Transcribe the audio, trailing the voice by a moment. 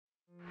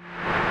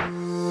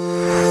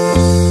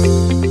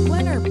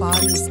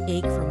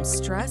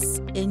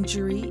stress,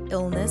 injury,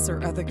 illness,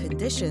 or other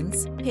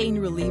conditions, pain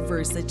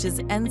relievers such as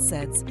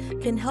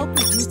NSAIDs can help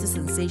reduce the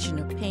sensation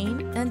of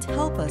pain and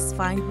help us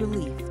find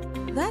relief.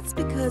 That's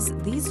because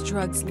these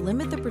drugs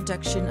limit the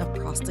production of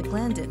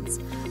prostaglandins,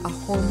 a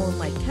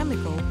hormone-like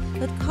chemical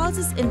that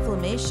causes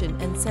inflammation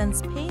and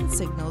sends pain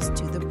signals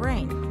to the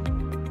brain.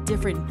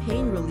 Different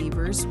pain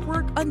relievers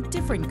work on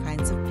different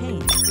kinds of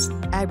pain.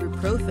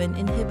 Ibuprofen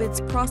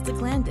inhibits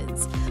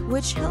prostaglandins,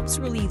 which helps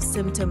relieve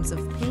symptoms of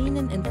pain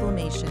and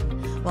inflammation,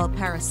 while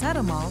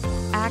paracetamol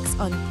acts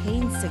on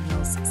pain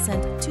signals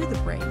sent to the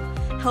brain,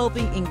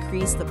 helping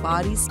increase the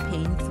body's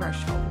pain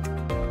threshold.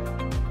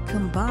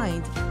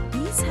 Combined,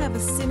 these have a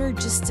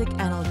synergistic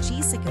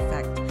analgesic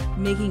effect,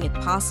 making it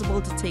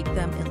possible to take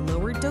them in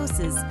lower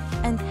doses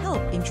and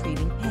help in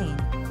treating pain.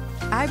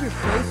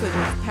 Ibuprofen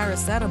with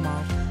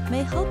paracetamol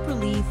may help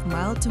relieve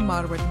mild to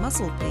moderate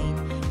muscle pain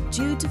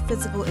due to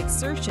physical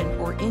exertion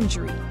or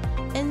injury,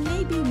 and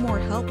may be more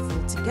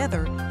helpful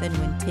together than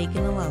when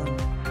taken alone.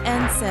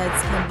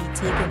 NSAIDs can be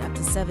taken up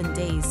to 7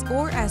 days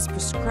or as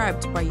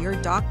prescribed by your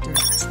doctor,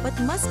 but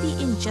must be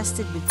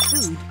ingested with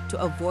food to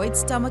avoid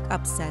stomach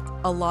upset,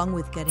 along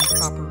with getting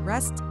proper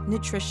rest,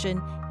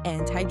 nutrition,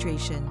 and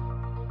hydration.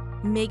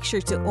 Make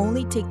sure to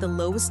only take the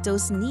lowest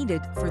dose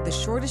needed for the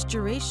shortest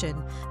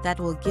duration that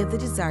will give the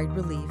desired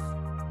relief.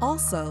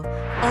 Also,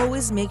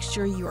 always make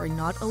sure you are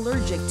not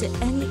allergic to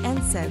any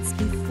NSAIDs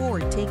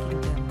before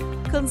taking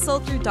them.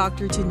 Consult your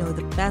doctor to know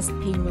the best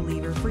pain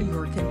reliever for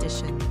your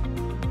condition.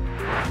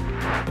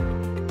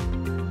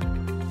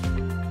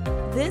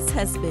 This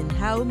has been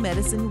How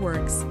Medicine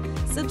Works.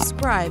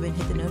 Subscribe and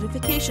hit the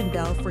notification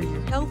bell for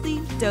your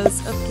healthy dose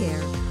of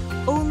care.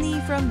 Only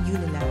from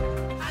UNILAB.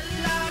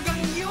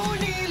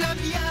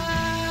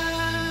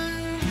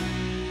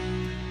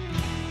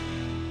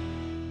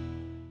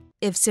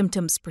 If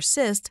symptoms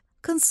persist,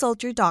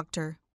 consult your doctor.